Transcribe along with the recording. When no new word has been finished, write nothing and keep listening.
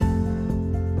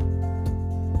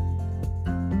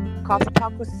Coffee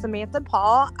Talk with Samantha and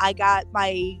Paul. I got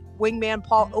my wingman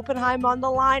Paul Oppenheim on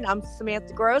the line. I'm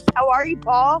Samantha Gross. How are you,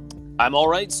 Paul? I'm all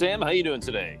right, Sam. How you doing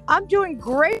today? I'm doing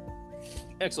great.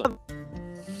 Excellent.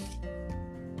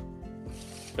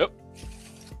 Yep.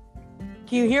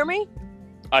 Can you hear me?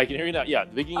 I can hear you now. Yeah,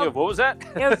 the beginning of, what was that?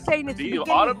 I was saying it's beginning of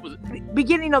autumn? Was it?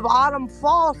 Beginning of autumn,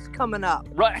 fall's coming up.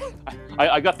 Right.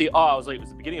 I got the I was like, was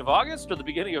it the beginning of August or the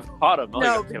beginning of autumn?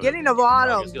 No, beginning of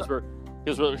autumn.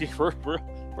 Because we're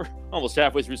almost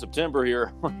halfway through September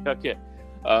here. Okay.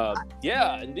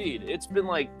 Yeah, indeed. It's been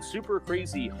like super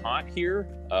crazy hot here.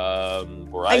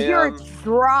 Where I hear am. It's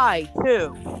dry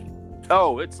too.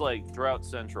 Oh, it's like drought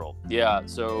central. Yeah,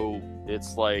 so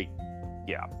it's like,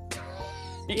 yeah.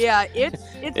 Yeah, it's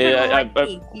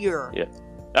rainy here. Yeah.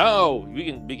 Oh,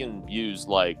 we can use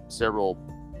like several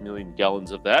million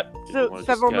gallons of that. So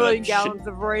several million gallons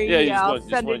of rain. Yeah, I'll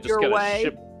send it your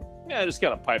way. Just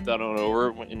kind of pipe that on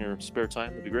over in your spare time.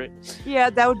 That'd be great. Yeah,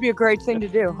 that would be a great thing to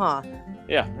do, huh?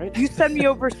 Yeah, right. You send me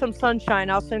over some sunshine,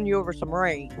 I'll send you over some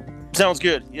rain. Sounds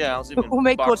good. Yeah, I'll see if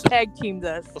we'll tag team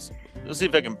this. Let's see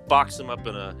if I can box them up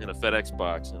in a FedEx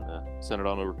box and send it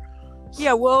on over.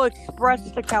 Yeah, we'll express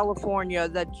to California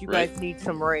that you guys need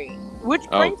some rain. Which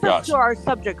brings us to our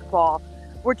subject, Paul.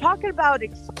 We're talking about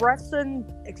expression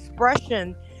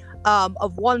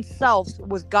of oneself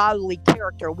with godly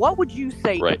character. What would you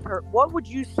say? What would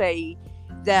you say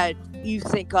that you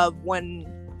think of when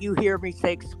you hear me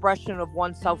say expression of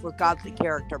oneself with godly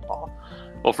character, Paul?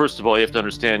 Well, first of all, you have to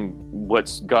understand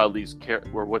what's a godly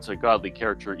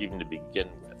character even to begin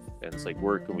with, and it's like,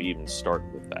 where can we even start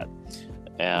with that?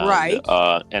 And,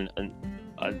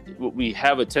 what we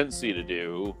have a tendency to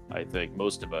do, I think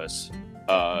most of us,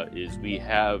 is we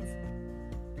have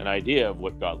an idea of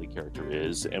what godly character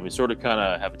is, and we sort of kind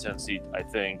of have a tendency, I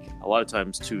think, a lot of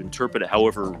times to interpret it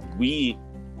however we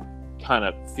kind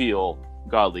of feel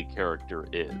godly character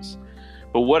is.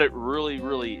 But what it really,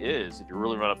 really is, if you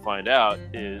really want to find out,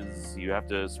 is you have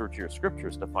to search your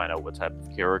scriptures to find out what type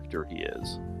of character he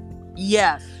is.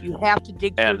 Yes, you have to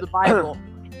dig through the Bible.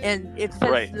 And it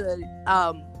says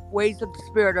the ways of the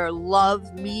Spirit are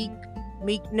love,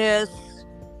 meekness,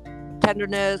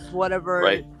 tenderness,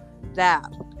 whatever that.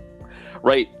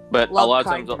 Right, but love, a lot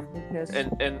of times,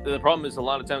 and the problem is a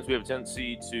lot of times we have a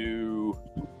tendency to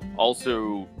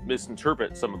also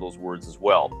misinterpret some of those words as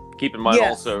well. Keep in mind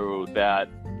also that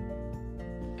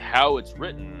how it's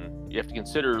written, you have to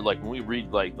consider, like when we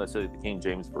read, like, let's say the King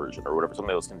James Version or whatever,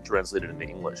 somebody else can translate it into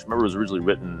English. Remember, it was originally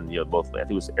written, both, I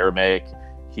think it was Aramaic,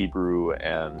 Hebrew,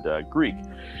 and Greek.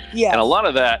 Yeah. And a lot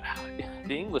of that,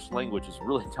 the English language is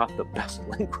really not the best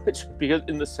language, because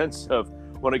in the sense of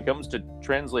when it comes to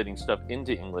translating stuff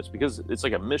into English, because it's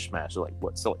like a mishmash of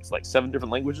it's like 7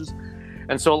 different languages.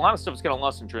 And so a lot of stuff is kind of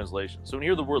lost in translation. So when you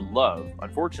hear the word love,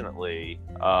 unfortunately,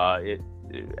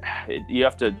 you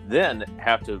have to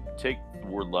take the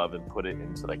word love and put it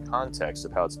into the context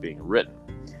of how it's being written.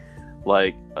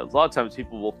 Like a lot of times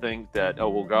people will think that, oh,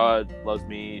 well, God loves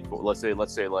me. Let's say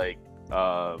like,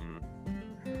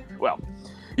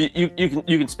 you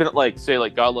can spin it like, say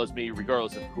like, God loves me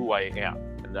regardless of who I am.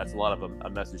 And that's a lot of a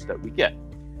message that we get.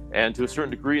 And to a certain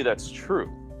degree, that's true.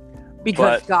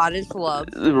 Because God is love.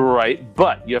 Right.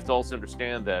 But you have to also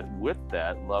understand that with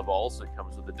that, love also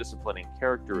comes with a disciplining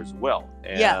character as well.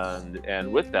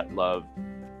 And with that love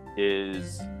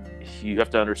is, you have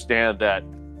to understand that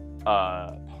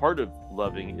part of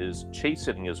loving is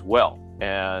chastening as well.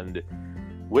 And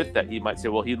with that, you might say,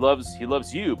 well, he loves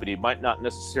you, but he might not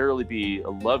necessarily be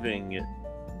loving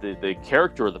the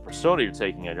character or the persona you're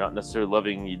taking in, not necessarily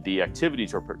loving the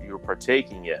activities you're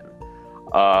partaking in.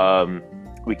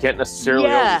 We can't necessarily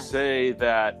always say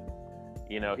that,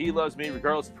 he loves me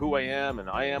regardless of who I am, and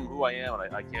I am who I am,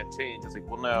 and I can't change. It's like,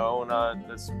 well, no,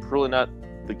 that's really not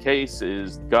the case.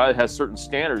 Is God has certain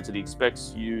standards that he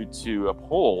expects you to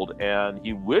uphold, and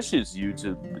he wishes you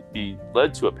to be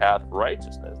led to a path of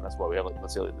righteousness. And that's why we have,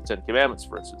 let's say, the 10 Commandments,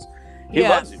 for instance. He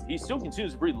loves you. He still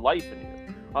continues to breathe life in you.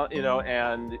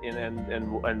 And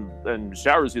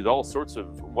showers you with all sorts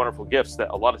of wonderful gifts that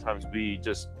a lot of times we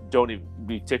just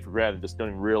we take for granted, just don't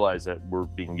even realize that we're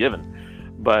being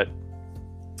given. But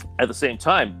at the same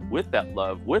time, with that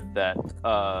love, with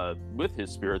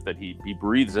his Spirit that he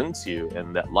breathes into you,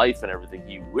 and that life and everything,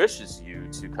 he wishes you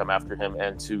to come after him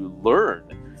and to learn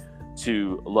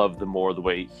to love them more the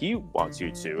way he wants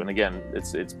you to. And again,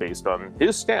 it's based on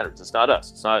his standards. It's not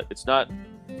us. It's not.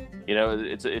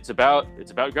 It's about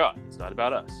God. It's not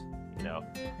about us.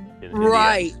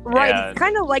 Right. It's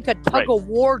kind of like a tug of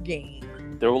war game.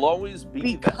 There will always be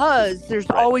because there's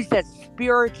always that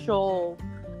spiritual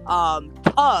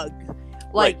tug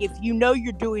Like, if you know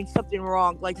you're doing something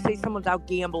wrong, like say someone's out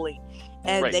gambling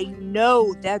and they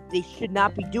know that they should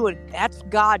not be doing it, that's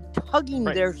God tugging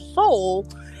their soul,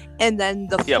 and then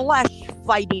the flesh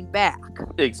fighting back.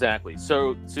 Exactly.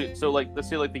 So like, let's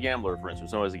say like the gambler, for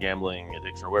instance, someone has a gambling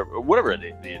addiction or whatever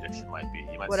the addiction might be.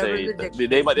 You might say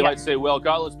they might say, well,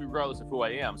 God loves me regardless of who I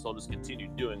am, so I'll just continue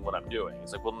doing what I'm doing.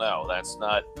 It's like, well, no, that's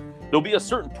not. There'll be a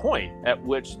certain point at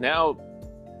which now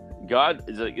God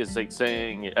is like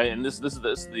saying, and this is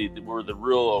where the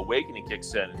real awakening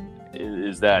kicks in,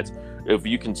 is that if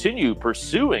you continue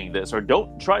pursuing this, or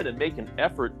don't try to make an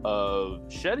effort of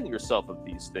shedding yourself of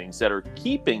these things that are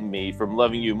keeping me from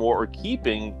loving you more, or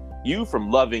keeping you from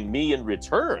loving me in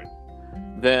return,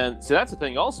 then so that's the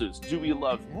thing also, is do we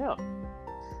love him?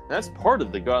 That's part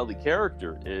of the godly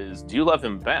character, is do you love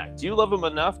him back? Do you love him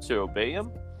enough to obey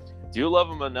him? Do you love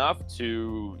him enough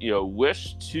to,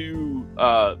 wish to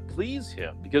please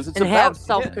him? Because it's and about have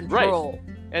self-control.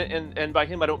 Right. And by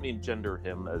him, I don't mean gender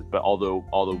him, but although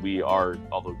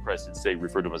Christ did say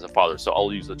refer to him as a father, so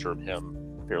I'll use the term him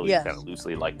fairly kind of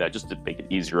loosely like that, just to make it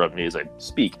easier on me as I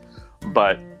speak.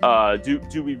 But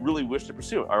do we really wish to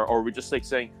pursue it, or are we just like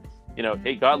saying,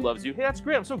 hey, God loves you. Hey, that's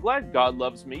great. I'm so glad God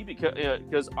loves me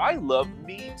because I love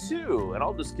me too, and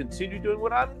I'll just continue doing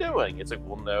what I'm doing. It's like,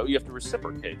 well, no, you have to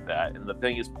reciprocate that. And the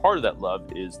thing is, part of that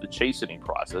love is the chastening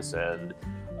process, and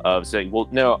of saying, well,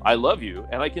 no, I love you,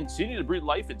 and I continue to breathe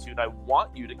life into you, and I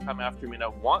want you to come after me, and I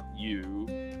want you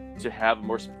to have a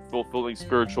more fulfilling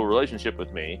spiritual relationship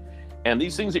with me. And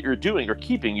these things that you're doing are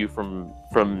keeping you from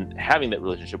having that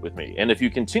relationship with me. And if you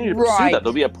continue to pursue that,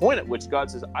 there'll be a point at which God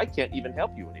says, I can't even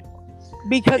help you anymore.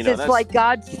 Because it's like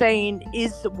God saying,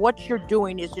 is what you're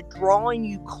doing, is it drawing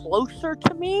you closer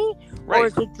to me, or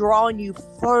is it drawing you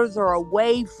further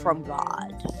away from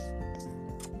God?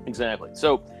 Exactly.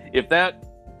 So if that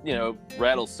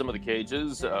rattles some of the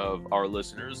cages of our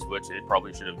listeners, which it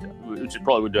probably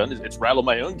would have done, it's rattled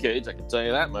my own cage, I can tell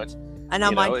you that much. I know,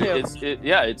 mine too.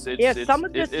 Some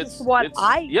of this is what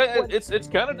it's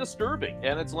kind of disturbing,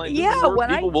 and it's like,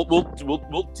 people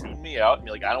will tune me out and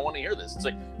be like, I don't want to hear this. It's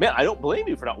like, man, I don't blame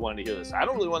you for not wanting to hear this. I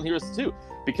don't really want to hear this too,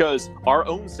 because our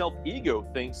own self-ego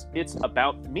thinks it's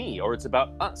about me, or it's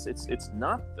about us. It's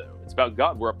not, though. It's about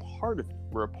God. We're a part of it.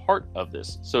 We're a part of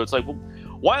this. So it's like, well,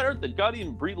 why on earth did God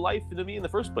even breathe life into me in the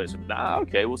first place?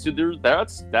 Okay, well, see,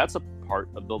 that's a part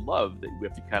of the love that we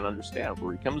have to kind of understand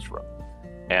where he comes from.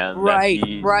 And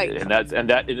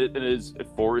that it is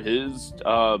for his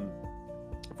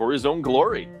own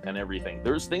glory and everything.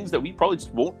 There's things that we probably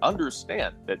just won't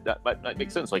understand that might not make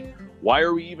sense. Like, why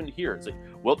are we even here? It's like,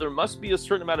 well, there must be a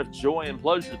certain amount of joy and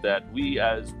pleasure that we,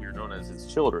 as we're known as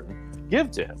his children,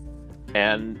 give to him.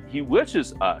 And he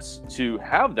wishes us to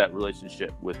have that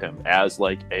relationship with him as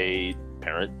like a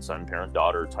parent, son, parent,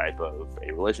 daughter type of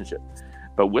a relationship.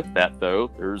 But with that,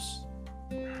 though, there's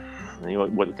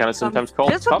what kind of sometimes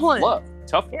called tough love.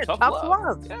 Tough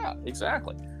love. Yeah,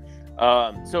 exactly.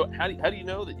 So how do you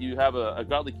know that you have a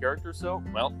godly character? So,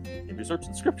 well, if you search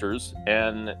the scriptures,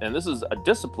 and this is a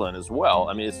discipline as well.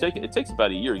 I mean, it takes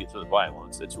about a year to get through the Bible.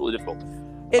 It's really difficult.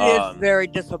 It is very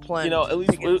disciplined. At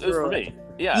least it is for me.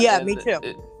 Yeah, me too.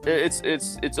 It's a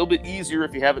little bit easier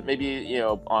if you have it maybe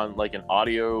on like an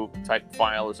audio type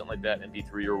file or something like that,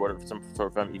 MP3 or whatever, some sort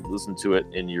of time you can listen to it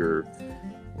in your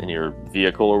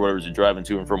vehicle or whatever you're driving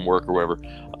to and from work or whatever.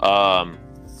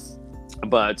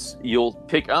 But you'll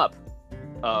pick up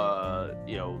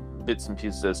bits and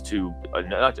pieces as to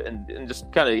and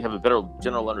just kind of have a better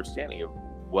general understanding of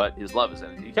what his love is.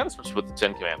 And you kind of starts with the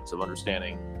 10 Commandments of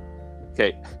understanding.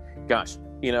 Okay, gosh.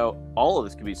 All of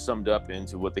this can be summed up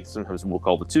into what they sometimes will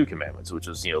call the 2 commandments, which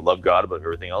is, love God above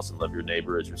everything else and love your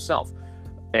neighbor as yourself.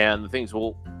 And the things,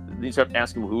 well, then you start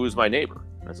asking, well, who is my neighbor?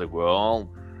 And it's like, well,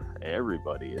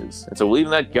 everybody is. And so, well, even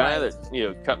that guy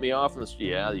that, cut me off in the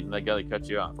street, even that guy that cut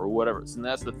you off or whatever. And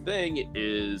that's the thing,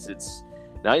 is it's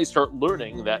now you start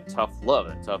learning that tough love,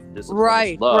 that tough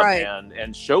discipline, love,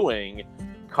 and showing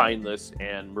kindness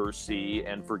and mercy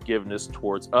and forgiveness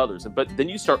towards others. But then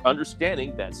you start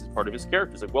understanding that's part of his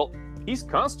character. It's like, well, he's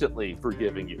constantly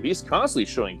forgiving you. He's constantly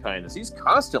showing kindness. He's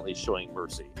constantly showing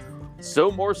mercy. So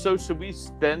more so should we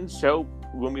then show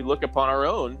when we look upon our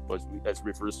own, as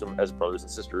we refers to them as brothers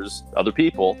and sisters, other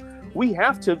people, we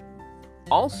have to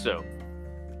also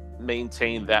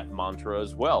maintain that mantra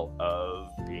as well of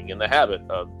being in the habit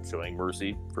of showing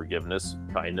mercy, forgiveness,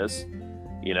 kindness,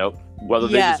 whether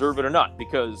they deserve it or not.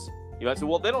 Because you might say,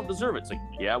 well, they don't deserve it. It's like,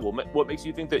 yeah, well, what makes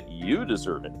you think that you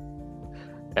deserve it?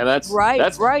 And that's right.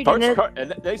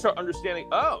 And they start understanding,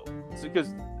 it's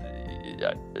because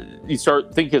you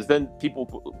start thinking, because then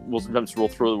people will sometimes roll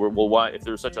through, well, why, if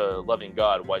there's such a loving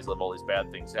God, why does he let all these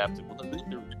bad things happen? Well, then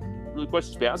the really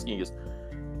question to be asking is,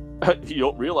 you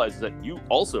don't realize that you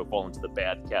also fall into the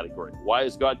bad category. Why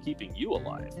is God keeping you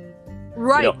alive?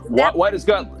 Right. You know, why does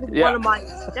God? Yeah.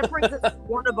 That brings us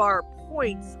one of our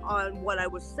points on what I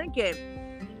was thinking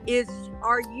is: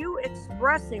 are you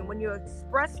expressing, when you're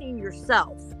expressing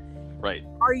yourself? Right.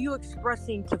 Are you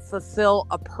expressing to fulfill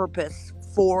a purpose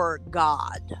for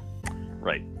God?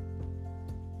 Right.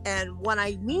 And when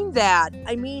I mean that,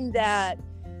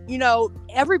 you know,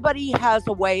 everybody has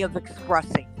a way of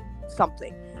expressing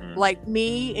something. Like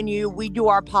me and you, we do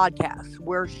our podcast.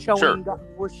 We're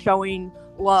showing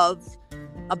love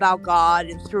about God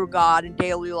and through God in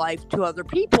daily life to other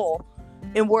people,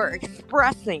 and we're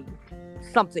expressing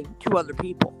something to other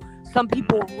people. Some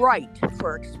people write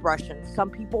for expression. Some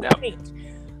people paint.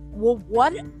 Well,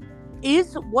 what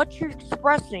you're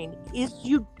expressing is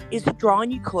it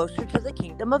drawing you closer to the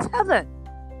kingdom of heaven?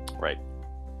 Right.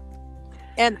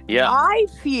 And I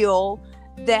feel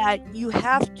that you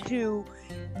have to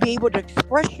be able to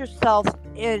express yourself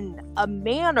in a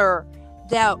manner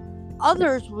that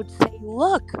others would say,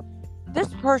 look,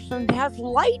 this person has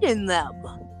light in them.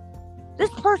 This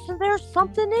person, there's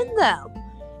something in them.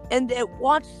 And they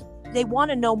want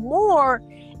to know more.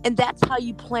 And that's how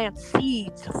you plant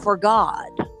seeds for God.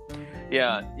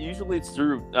 Yeah, usually it's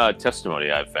through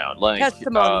testimony, I've found. Like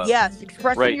testimony, yes.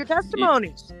 Expressing your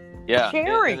testimonies.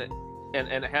 Sharing.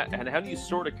 And how do you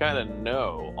sort of kind of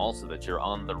know also that you're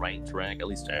on the right track? At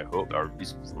least I hope, or at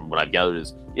least from what I've gathered,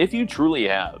 is if you truly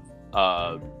have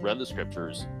read the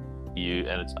scriptures,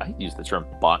 I use the term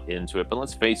bought into it, but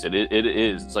let's face it, it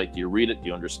is. It's like, do you read it? Do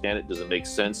you understand it? Does it make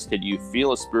sense? Did you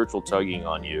feel a spiritual tugging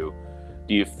on you?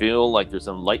 Do you feel like there's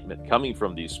enlightenment coming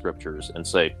from these scriptures and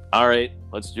say, all right,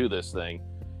 let's do this thing?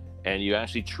 And you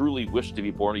actually truly wish to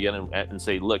be born again and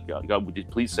say, look, God, would you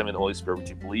please send me the Holy Spirit? Would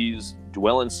you please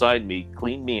dwell inside me,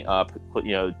 clean me up,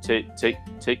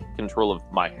 take control of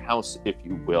my house, if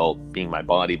you will, being my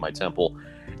body, my temple,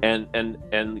 and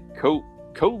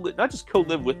not just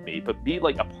co-live with me, but be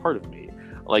like a part of me.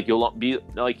 Like you'll be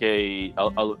like a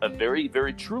very,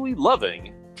 very truly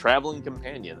loving traveling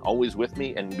companion, always with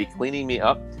me and be cleaning me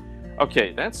up.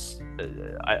 Okay, that's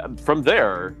from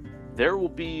there will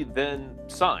be then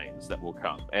signs that will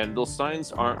come, and those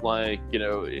signs aren't like,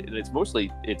 it's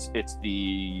mostly it's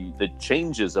the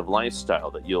changes of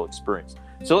lifestyle that you'll experience.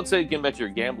 So let's say, getting back to your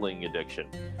gambling addiction,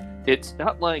 it's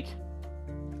not like,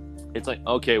 it's like,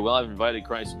 okay, well, I've invited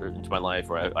Christ into my life,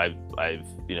 or I've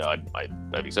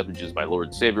accepted Jesus as my Lord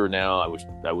and Savior now. I wish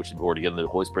to be born again. The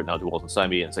Holy Spirit now dwells inside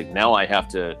me, and it's like, now I have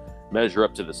to measure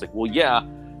up to this. Like, well, yeah,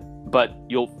 but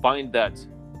you'll find that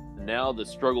now the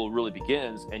struggle really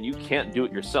begins, and you can't do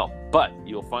it yourself. But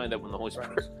you'll find that when the Holy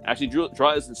Spirit actually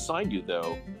draws inside you,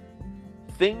 though,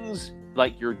 things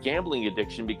like your gambling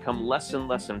addiction become less and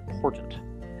less important.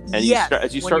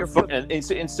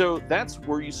 And so that's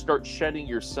where you start shedding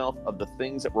yourself of the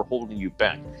things that were holding you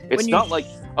back. It's not like,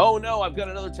 oh no, I've got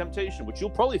another temptation, which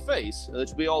you'll probably face,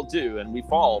 which we all do, and we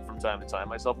fall from time to time,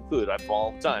 myself included. I fall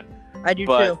all the time. I do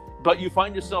too. But you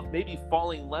find yourself maybe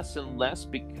falling less and less,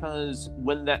 because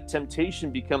when that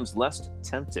temptation becomes less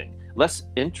tempting, less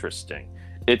interesting,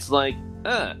 it's like,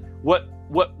 what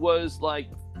was like,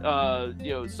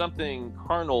 something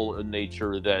carnal in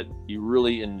nature that you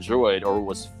really enjoyed or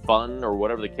was fun or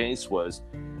whatever the case was,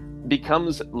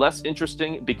 becomes less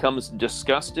interesting, becomes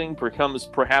disgusting, becomes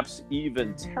perhaps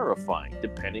even terrifying,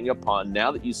 depending upon,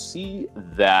 now that you see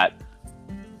that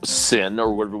sin,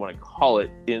 or whatever you want to call it,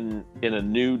 in a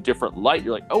new, different light.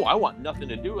 You're like, oh, I want nothing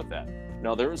to do with that.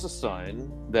 Now there is a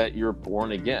sign that you're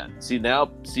born again.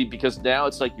 Because now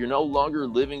it's like, you're no longer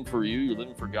living for you, you're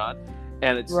living for God.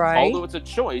 And it's although it's a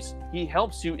choice, he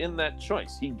helps you in that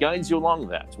choice. He guides you along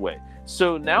that way.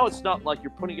 So now it's not like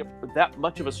you're putting up that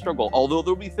much of a struggle, although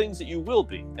there'll be things that you will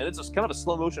be. And it's kind of a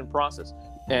slow motion process.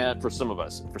 And for some of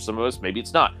us, maybe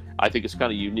it's not. I think it's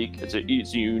kind of unique. It's a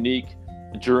unique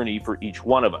journey for each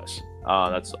one of us.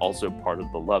 That's also part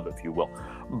of the love, if you will.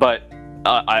 But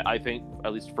I think,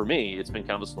 at least for me, it's been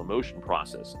kind of a slow motion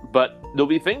process. But there'll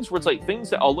be things where it's like things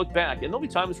that I'll look back, and there'll be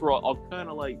times where I'll kind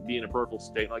of like be in a peripheral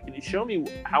state. Like, can you show me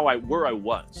where I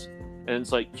was? And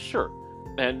it's like, sure.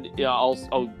 And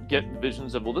I'll get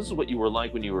visions of, well, this is what you were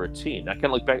like when you were a teen. I kind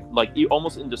of look back, like,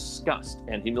 almost in disgust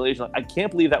and humiliation. Like, I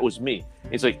can't believe that was me.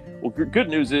 It's like, well, good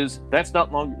news is that's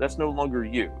no longer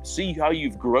you. See how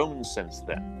you've grown since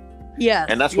then. Yes.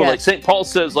 And that's what, like, St. Paul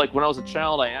says, like, when I was a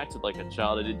child, I acted like a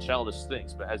child. I did childish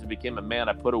things. But as I became a man,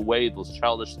 I put away those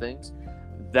childish things.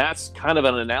 that's kind of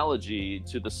an analogy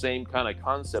to the same kind of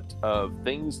concept of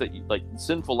things that like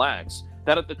sinful acts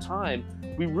that at the time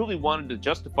we really wanted to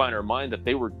justify in our mind that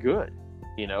they were good,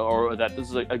 or that this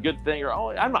is a good thing, or,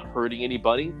 oh, I'm not hurting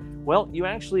anybody. Well, you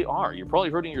actually are. You're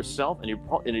probably hurting yourself,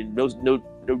 and no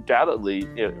doubtedly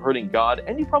hurting God,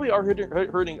 and you probably are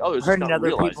hurting others. Hurting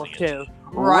other people too.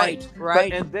 Right.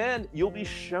 And then you'll be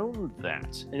shown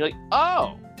that, and you're like,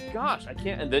 oh gosh, I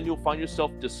can't. And then you'll find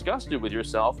yourself disgusted with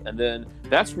yourself, and then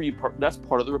that's where that's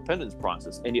part of the repentance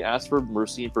process, and you ask for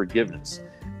mercy and forgiveness.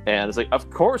 And it's like,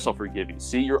 of course I'll forgive you.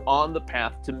 See, you're on the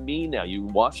path to me now. You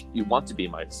want to be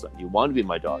my son. You want to be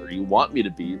my daughter. You want me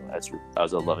to be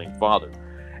as a loving father.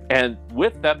 And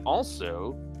with that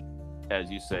also, as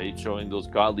you say, showing those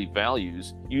godly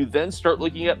values, you then start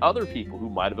looking at other people who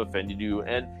might have offended you,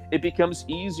 and it becomes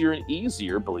easier and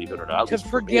easier, believe it or not, to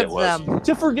forgive them.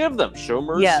 To forgive them, show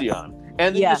mercy on.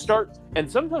 And then yes. you start, and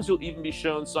sometimes you'll even be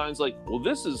shown signs like, well,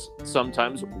 this is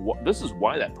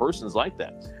why that person's like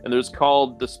that. And there's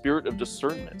called the spirit of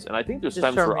discernment. And I think there's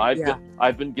times where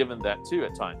I've been given that too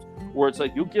at times, where it's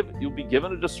like you'll be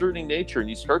given a discerning nature, and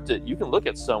you can look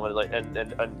at someone like and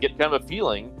get kind of a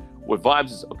feeling what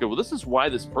vibes is, okay, well, this is why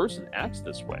this person acts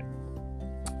this way.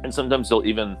 And sometimes they'll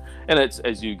even, and it's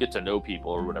as you get to know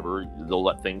people or whatever, they'll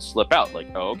let things slip out, like,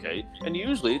 oh, okay. And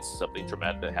usually it's something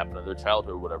traumatic that happened in their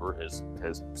childhood or whatever has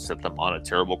set them on a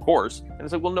terrible course. And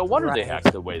it's like, well, no wonder they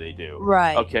act the way they do.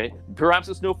 Right. Okay. Perhaps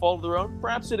it's no fault of their own.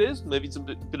 Perhaps it is. Maybe it's a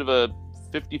bit of a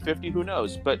 50-50, who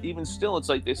knows? But even still, it's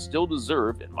like they still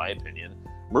deserve, in my opinion,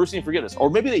 mercy and forgiveness. Or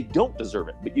maybe they don't deserve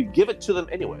it, but you give it to them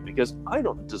anyway, because I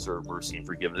don't deserve mercy and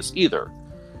forgiveness either.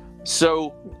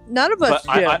 So none of us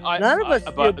do. None of us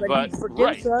do. But he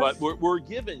forgives us. But we're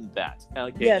given that.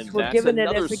 Okay, yes, and we're that's given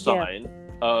another it as a sign gift.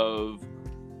 Of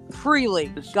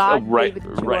freely. God gave it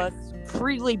to us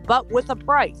freely, but with a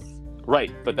price.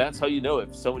 Right, but that's how you know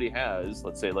if somebody has,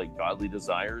 let's say, like godly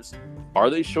desires.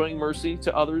 Are they showing mercy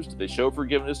to others? Do they show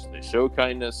forgiveness? Do they show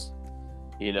kindness?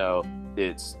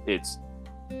 It's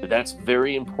that's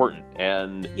very important.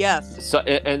 And yes,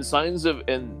 and signs of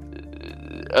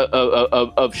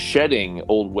shedding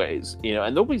old ways,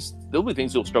 and there'll be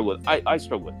things you'll struggle with. I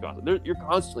struggle with constantly. You're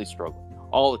constantly struggling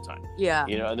all the time. Yeah.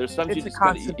 And there's sometimes it's a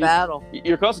constant battle.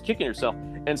 You're constantly kicking yourself,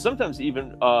 and sometimes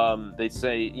even they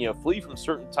say flee from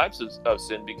certain types of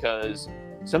sin, because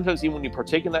sometimes even when you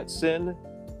partake in that sin,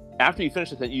 after you finish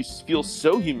the thing, you feel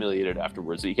so humiliated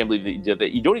afterwards that you can't believe that you did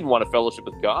that. You don't even want to fellowship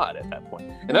with God at that point,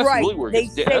 and that's really where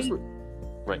it gets.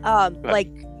 Like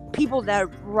people that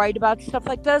write about stuff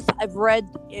like this, I've read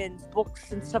in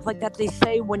books and stuff like that, they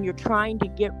say when you're trying to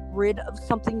get rid of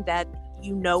something that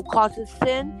causes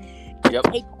sin, to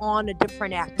take on a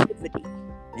different activity.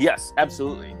 Yes,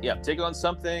 absolutely. Yeah, take on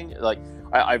something like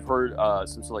I've heard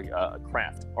some sort of like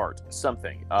craft art,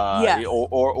 something,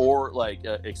 or like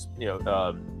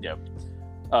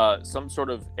some sort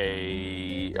of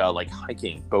a like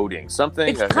hiking, boating, something.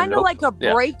 It's kind of like a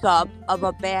breakup of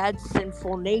a bad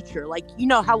sinful nature. Like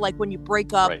how like when you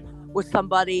break up with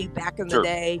somebody back in the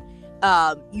day,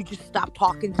 you just stop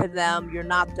talking to them. You're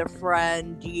not their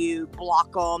friend. You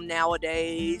block them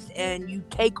nowadays, and you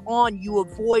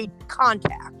avoid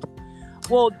contact.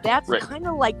 Well, that's kind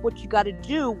of like what you got to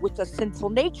do with a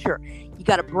sinful nature. You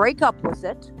got to break up with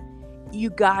it. You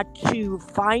got to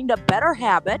find a better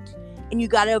habit, and you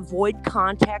got to avoid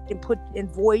contact and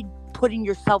avoid putting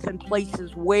yourself in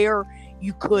places where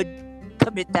you could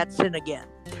commit that sin again.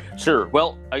 Sure.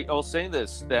 Well, I'll say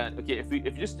this, that, okay, if you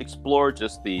just explore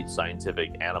just the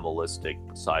scientific, animalistic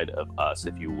side of us,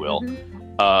 if you will,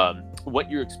 what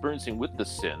you're experiencing with the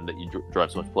sin that you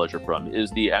derive so much pleasure from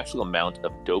is the actual amount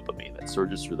of dopamine that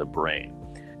surges through the brain.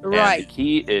 Right. And the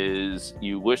key is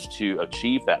you wish to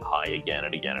achieve that high again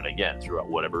and again and again throughout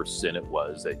whatever sin it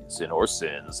was, sin or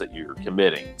sins that you're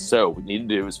committing. So what you need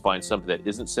to do is find something that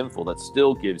isn't sinful, that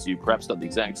still gives you perhaps not the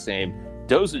exact same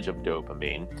dosage of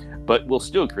dopamine, but will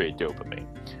still create dopamine.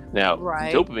 Now,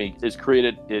 dopamine is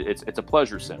created, it's a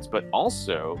pleasure sense, but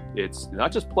also it's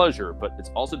not just pleasure, but it's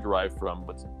also derived from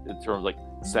what's in terms like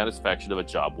satisfaction of a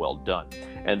job well done.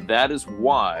 And that is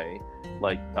why,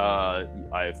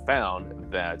 I've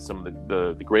found that some of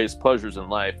the greatest pleasures in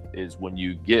life is when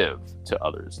you give to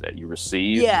others, that you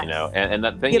receive, and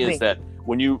that thing is that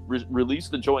when you release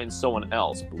the joy in someone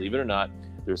else, believe it or not,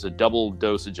 there's a double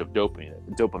dosage of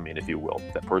dopamine, if you will,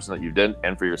 that person that you did,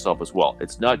 and for yourself as well.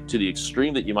 It's not to the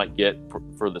extreme that you might get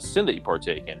for the sin that you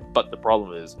partake in, but the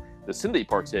problem is the sin that you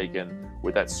partake in,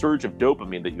 with that surge of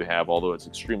dopamine that you have, although it's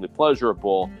extremely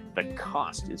pleasurable, the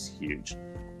cost is huge.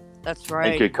 That's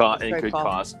right. It could cost family, it could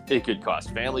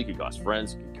cost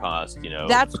friends, it could cost,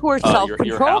 that's where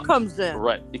self-control comes in.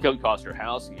 Right. It could cost your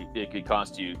house. It could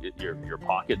cost you your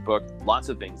pocketbook. Lots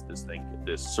of things.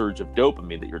 This surge of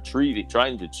dopamine that you're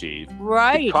trying to achieve,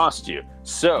 right, it costs you.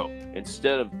 So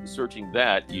instead of searching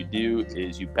that,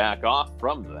 you back off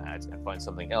from that and find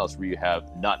something else where you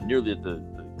have not nearly the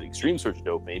extreme surge of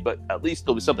dopamine, but at least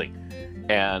there'll be something.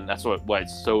 And that's why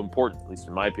it's so important, at least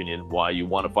in my opinion, why you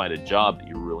want to find a job that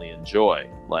you really enjoy,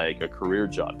 like a career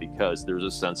job, because there is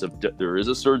a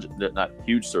surge, not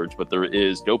huge surge, but there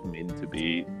is dopamine to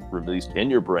be released in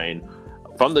your brain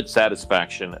from the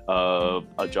satisfaction of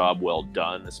a job well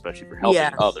done, especially for helping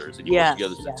others, and you work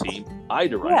together as a team. I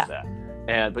derive that.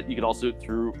 But you can also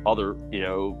through other,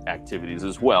 activities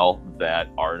as well that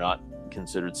are not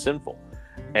considered sinful.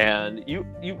 And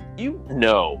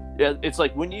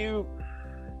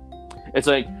it's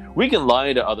like we can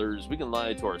lie to others, we can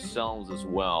lie to ourselves as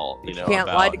well. You can't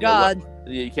lie to God.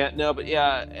 You can't. No, but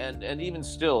and even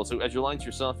still, so as you're lying to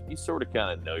yourself, you sort of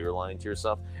kind of know you're lying to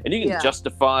yourself, and you can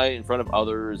justify in front of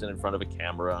others and in front of a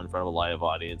camera, in front of a live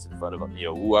audience, in front of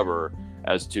whoever,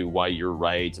 as to why you're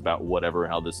right about whatever,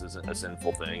 how this isn't a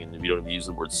sinful thing, and we don't even use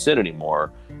the word sin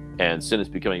anymore, and sin is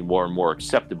becoming more and more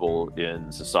acceptable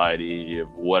in society,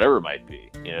 of whatever it might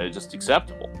be, just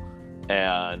acceptable.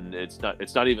 And it's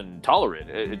not even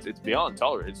tolerated. It's beyond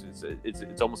tolerant.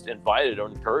 It's almost invited or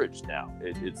encouraged now.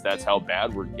 That's how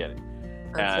bad we're getting.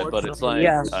 But it's like,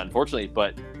 unfortunately,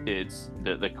 but it's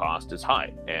the cost is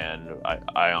high. And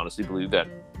I honestly believe that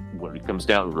when it comes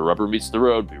down, the rubber meets the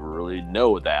road, we really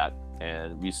know that,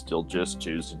 and we still just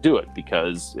choose to do it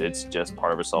because it's just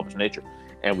part of our selfish nature.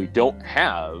 And we don't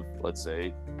have, let's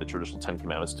say, the traditional 10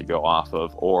 Commandments to go off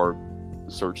of, or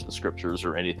search the scriptures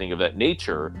or anything of that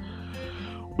nature.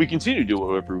 We continue to do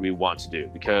whatever we want to do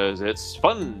because it's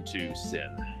fun to sin.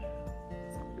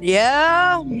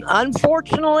 Yeah,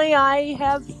 unfortunately, I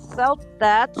have felt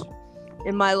that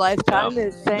in my lifetime.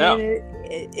 It's the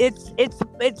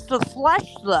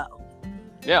flesh, though.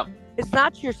 Yeah, it's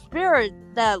not your spirit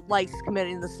that likes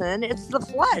committing the sin. It's the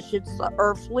flesh. It's the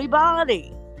earthly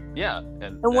body. Yeah,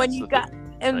 and when you got,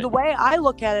 and the way I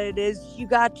look at it is, you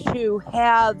got to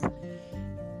have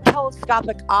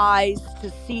telescopic eyes to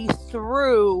see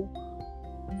through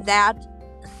that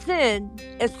sin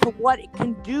as to what it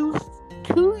can do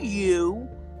to you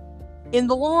in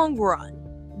the long run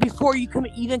before you can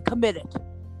even commit it.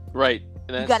 Right.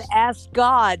 You got to ask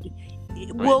God,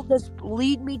 will this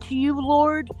lead me to you,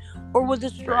 Lord, or will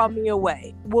this draw me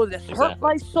away? Will this hurt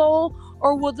my soul,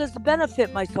 or will this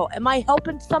benefit my soul? Am I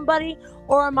helping somebody,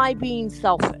 or am I being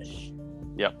selfish?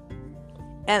 Yep.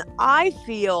 And I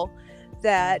feel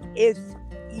that if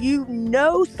you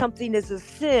know something is a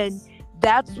sin,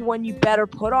 that's when you better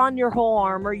put on your whole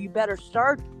armor. You better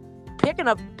start picking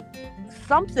up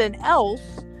something else.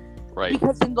 Right.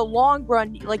 Because in the long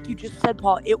run, like you just said,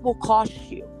 Paul, it will cost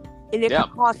you. And it can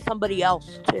cost somebody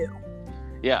else too.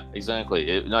 Yeah, exactly.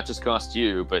 It not just cost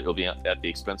you, but it'll be at the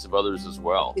expense of others as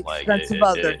well. It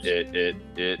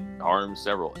harms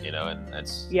several, and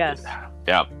that's... Yes.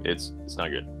 It's not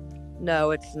good.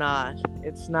 No, it's not.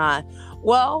 It's not.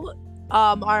 Well,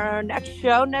 our next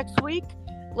show next week,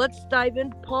 let's dive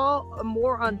in, Paul,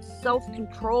 more on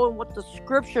self-control and what the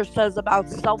scripture says about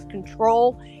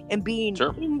self-control and being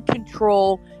in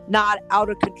control, not out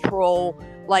of control,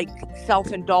 like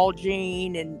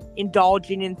self-indulging and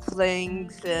indulging in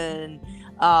things and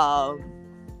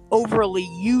overly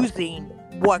using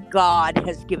what God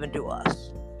has given to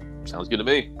us. Sounds good to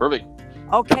me. Perfect.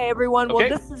 Okay, everyone. Okay.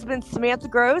 Well, this has been Samantha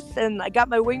Gross, and I got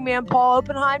my wingman, Paul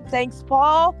Oppenheim. Thanks,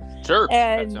 Paul. Sure.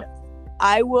 And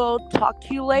I will talk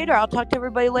to you later. I'll talk to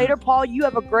everybody later. Paul, you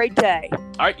have a great day. All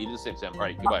right. You do the same, Sam. All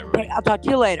right. Goodbye, everybody. Okay, I'll talk to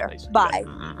you later. Thanks. Bye.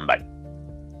 Bye.